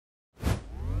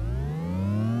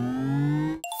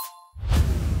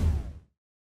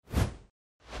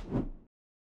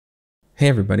Hey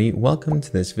everybody, welcome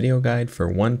to this video guide for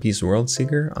One Piece World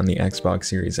Seeker on the Xbox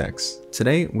Series X.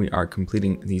 Today we are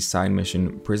completing the side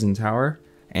mission Prison Tower,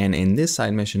 and in this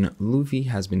side mission Luffy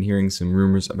has been hearing some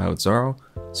rumors about Zoro,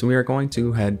 so we are going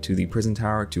to head to the Prison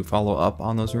Tower to follow up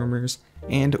on those rumors,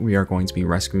 and we are going to be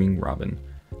rescuing Robin.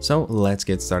 So let's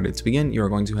get started. To begin, you are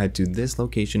going to head to this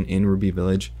location in Ruby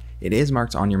Village. It is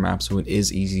marked on your map, so it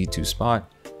is easy to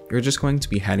spot. You're just going to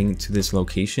be heading to this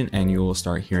location and you will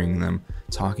start hearing them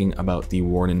talking about the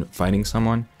warden fighting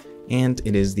someone, and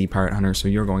it is the pirate hunter, so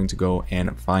you're going to go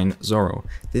and find Zoro.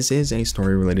 This is a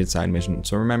story related side mission,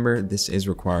 so remember this is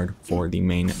required for the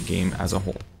main game as a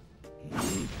whole.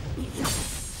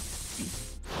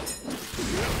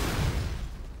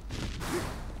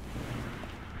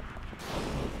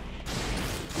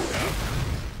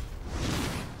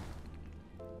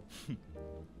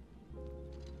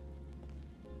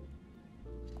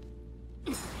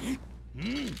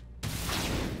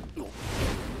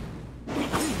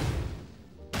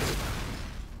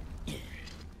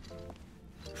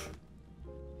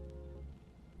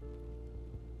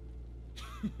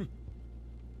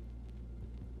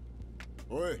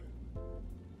 Oi.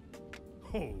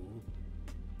 Oh.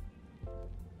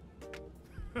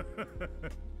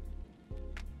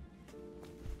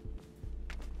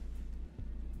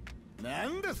 な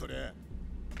んだそれ。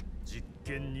実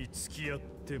験に付き合っ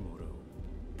てもらおう。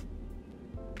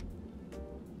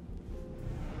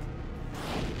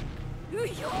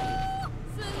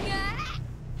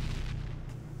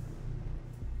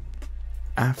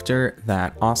 After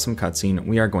that awesome cutscene,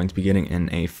 we are going to be getting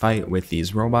in a fight with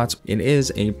these robots. It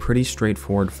is a pretty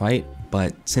straightforward fight,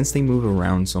 but since they move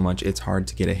around so much, it's hard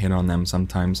to get a hit on them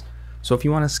sometimes. So if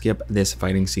you want to skip this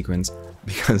fighting sequence,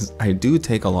 because I do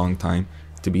take a long time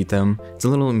to beat them, it's a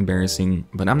little embarrassing,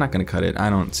 but I'm not going to cut it. I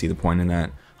don't see the point in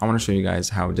that. I want to show you guys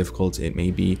how difficult it may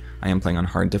be. I am playing on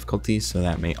hard difficulty, so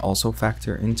that may also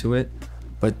factor into it.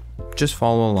 But just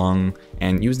follow along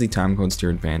and use the timecodes to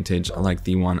your advantage, like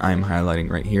the one I'm highlighting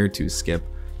right here, to skip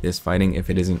this fighting if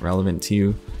it isn't relevant to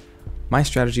you. My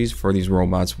strategies for these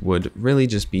robots would really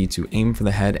just be to aim for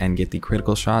the head and get the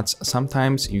critical shots.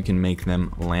 Sometimes you can make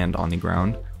them land on the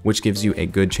ground, which gives you a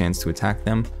good chance to attack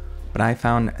them. But I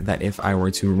found that if I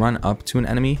were to run up to an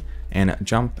enemy and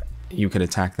jump, you could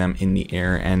attack them in the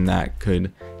air, and that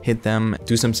could hit them,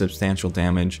 do some substantial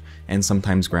damage, and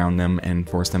sometimes ground them and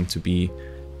force them to be,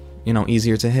 you know,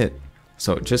 easier to hit.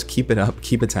 So just keep it up,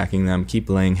 keep attacking them, keep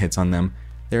laying hits on them.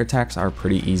 Their attacks are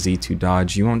pretty easy to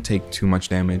dodge, you won't take too much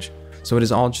damage. So it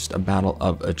is all just a battle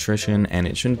of attrition, and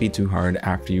it shouldn't be too hard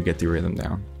after you get the rhythm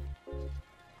down.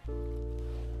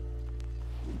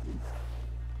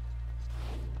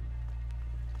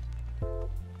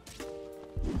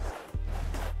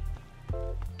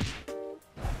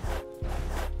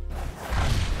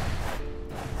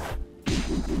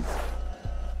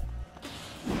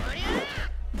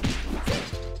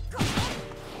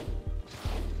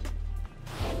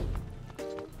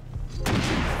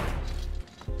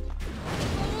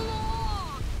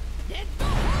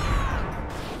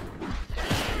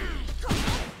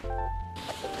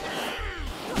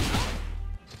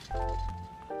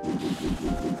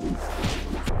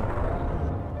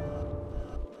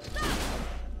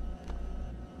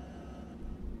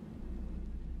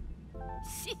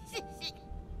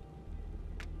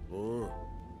 Oh.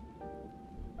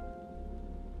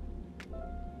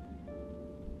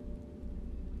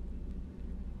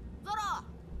 Zoro!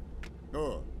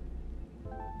 Oh.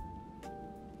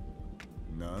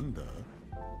 なんだ?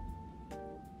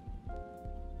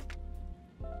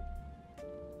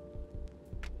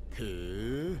 へ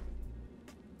え。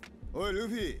おいル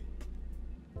フィ。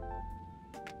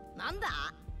なんだ?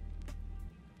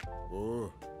 お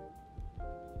う。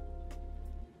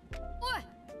おい!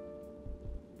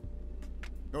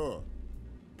 おう。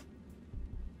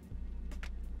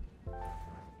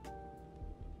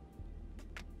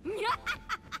よ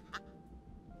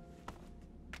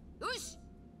し!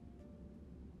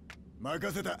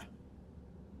 任せた。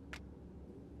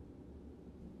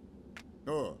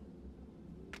おう。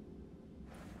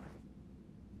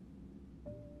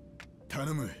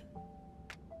頼む。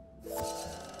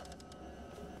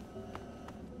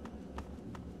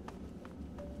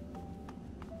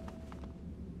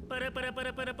プルプルプ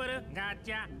ルプルプルガ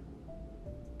チャ。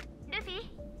ルフィ?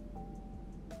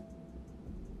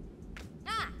 あ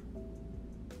あ。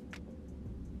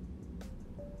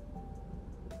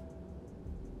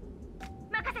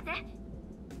任せて。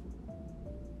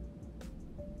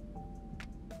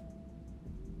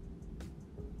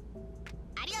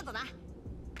ありがとな。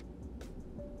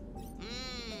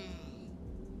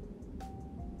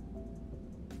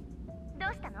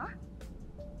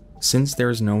Since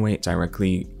there's no way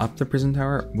directly up the prison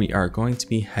tower, we are going to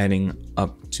be heading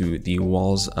up to the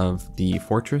walls of the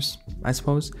fortress, I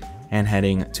suppose, and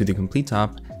heading to the complete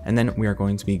top, and then we are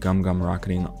going to be Gum Gum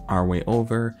rocketing our way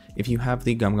over. If you have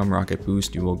the Gum Gum rocket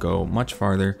boost, you will go much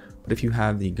farther, but if you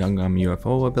have the Gum Gum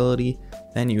UFO ability,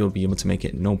 then you will be able to make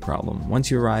it no problem.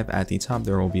 Once you arrive at the top,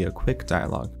 there will be a quick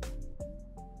dialogue.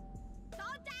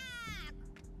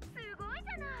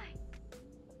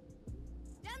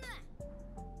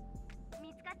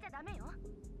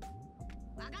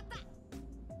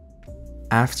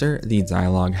 After the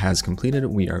dialogue has completed,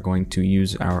 we are going to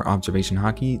use our observation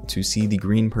hotkey to see the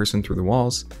green person through the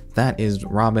walls. That is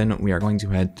Robin. We are going to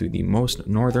head to the most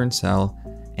northern cell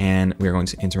and we are going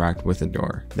to interact with the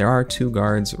door. There are 2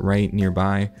 guards right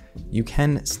nearby. You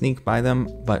can sneak by them,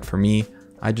 but for me,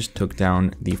 I just took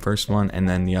down the first one and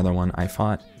then the other one I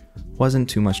fought. Wasn't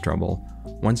too much trouble.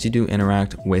 Once you do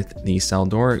interact with the cell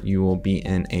door, you will be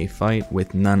in a fight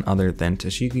with none other than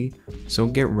Tashigi. So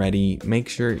get ready, make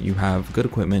sure you have good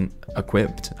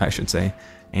equipped, I should say,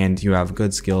 and you have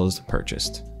good skills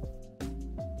purchased.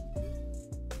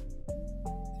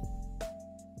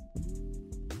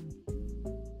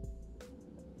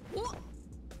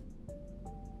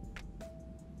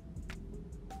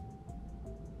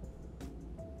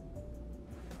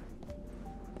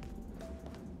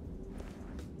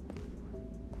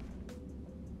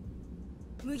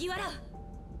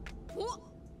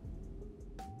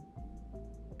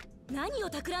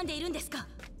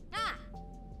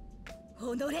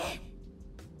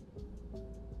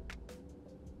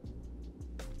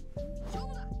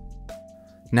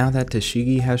 Now that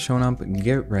Tashigi has shown up,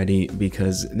 get ready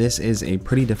because this is a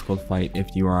pretty difficult fight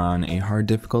if you are on a hard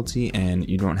difficulty and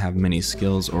you don't have many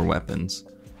skills or weapons.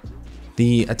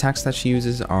 The attacks that she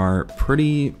uses are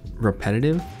pretty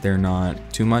repetitive, they're not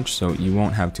too much, so you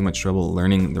won't have too much trouble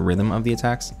learning the rhythm of the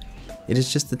attacks. It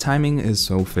is just the timing is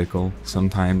so fickle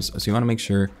sometimes, so you want to make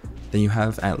sure that you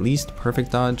have at least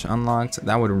perfect dodge unlocked.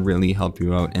 That would really help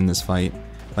you out in this fight.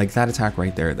 Like that attack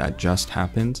right there that just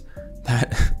happened,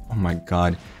 that, oh my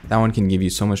god, that one can give you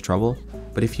so much trouble,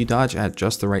 but if you dodge at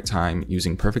just the right time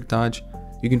using perfect dodge,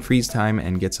 you can freeze time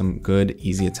and get some good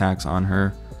easy attacks on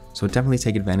her. So definitely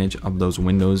take advantage of those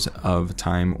windows of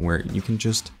time where you can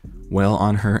just wail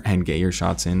on her and get your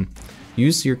shots in.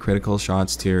 Use your critical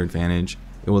shots to your advantage.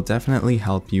 It will definitely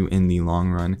help you in the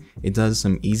long run. It does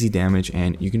some easy damage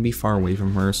and you can be far away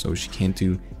from her so she can't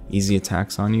do easy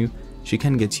attacks on you. She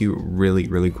can get to you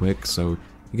really quick, so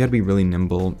you gotta be really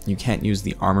nimble. You can't use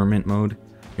the armament mode.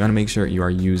 You wanna make sure you are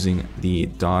using the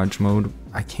dodge mode.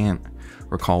 I can't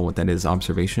recall what that is,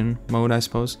 observation mode, I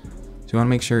suppose. So you want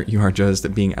to make sure you are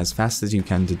just being as fast as you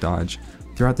can to dodge.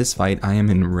 Throughout this fight, I am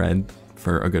in red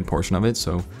for a good portion of it,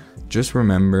 so just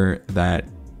remember that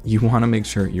you want to make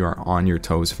sure you are on your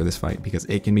toes for this fight because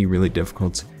it can be really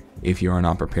difficult if you are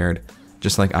not prepared,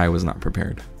 just like I was not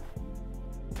prepared.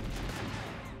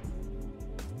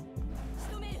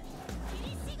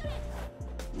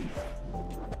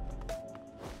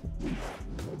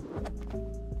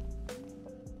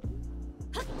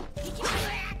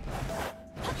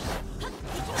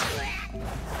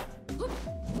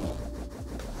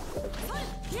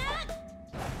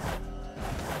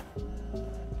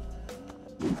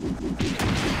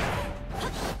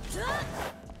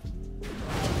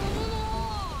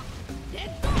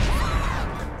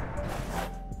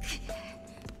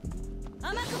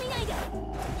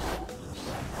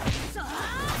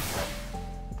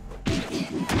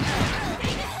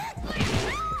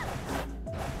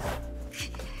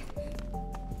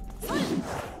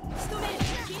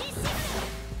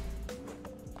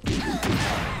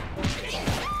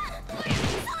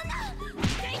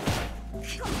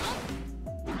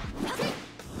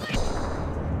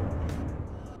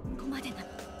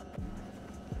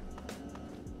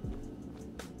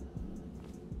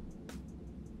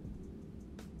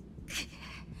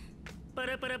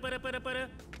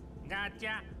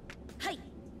 Gotcha. はい。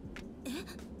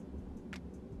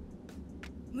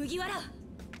麦わら。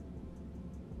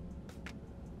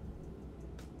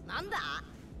なんだ？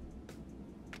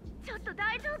ちょっと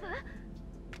大丈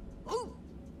夫？おう。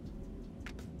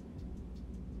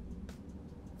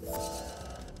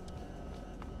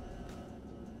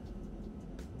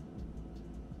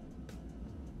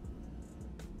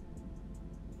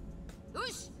よ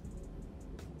し。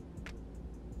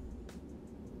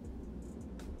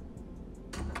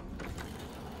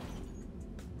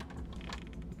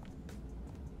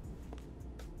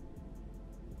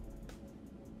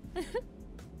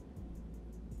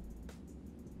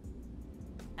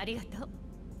ありがとう。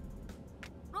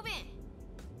ロビン。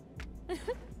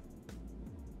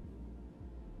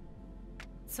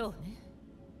そうね。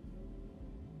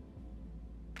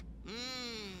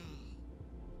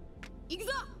行く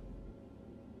ぞ。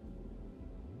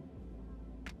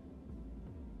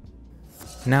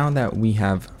 Now that we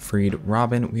have freed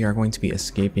Robin, we are going to be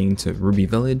escaping to Ruby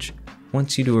Village.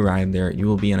 Once you do arrive there, you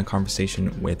will be in a conversation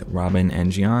with Robin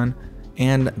and Jian,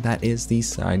 and that is the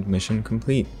side mission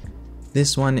complete.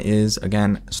 This one is,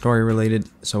 again, story related,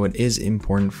 so it is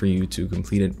important for you to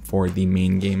complete it for the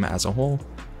main game as a whole.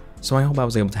 So I hope I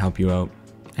was able to help you out,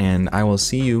 and I will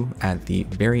see you at the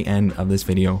very end of this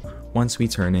video once we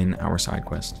turn in our side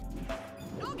quest.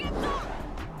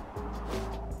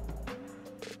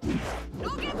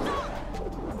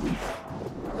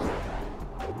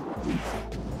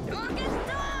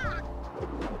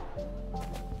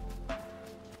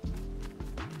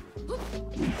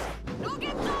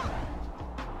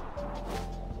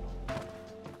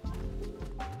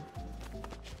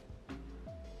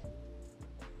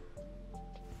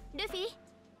 Luffy?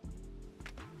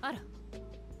 あら、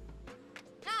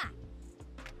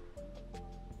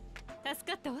あ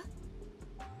助かったわ。ね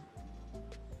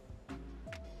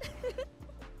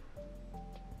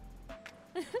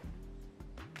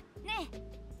え、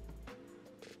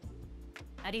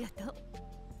ありがとう。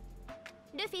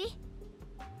ルフィ、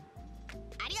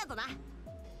ありがとな。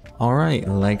 Alright,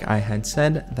 like I had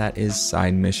said, that is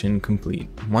side mission complete.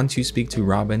 Once you speak to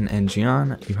Robin and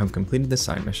Jian, you have completed the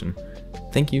side mission.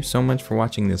 Thank you so much for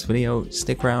watching this video.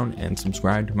 Stick around and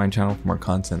subscribe to my channel for more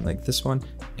content like this one,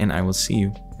 and I will see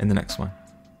you in the next one.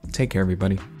 Take care,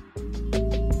 everybody.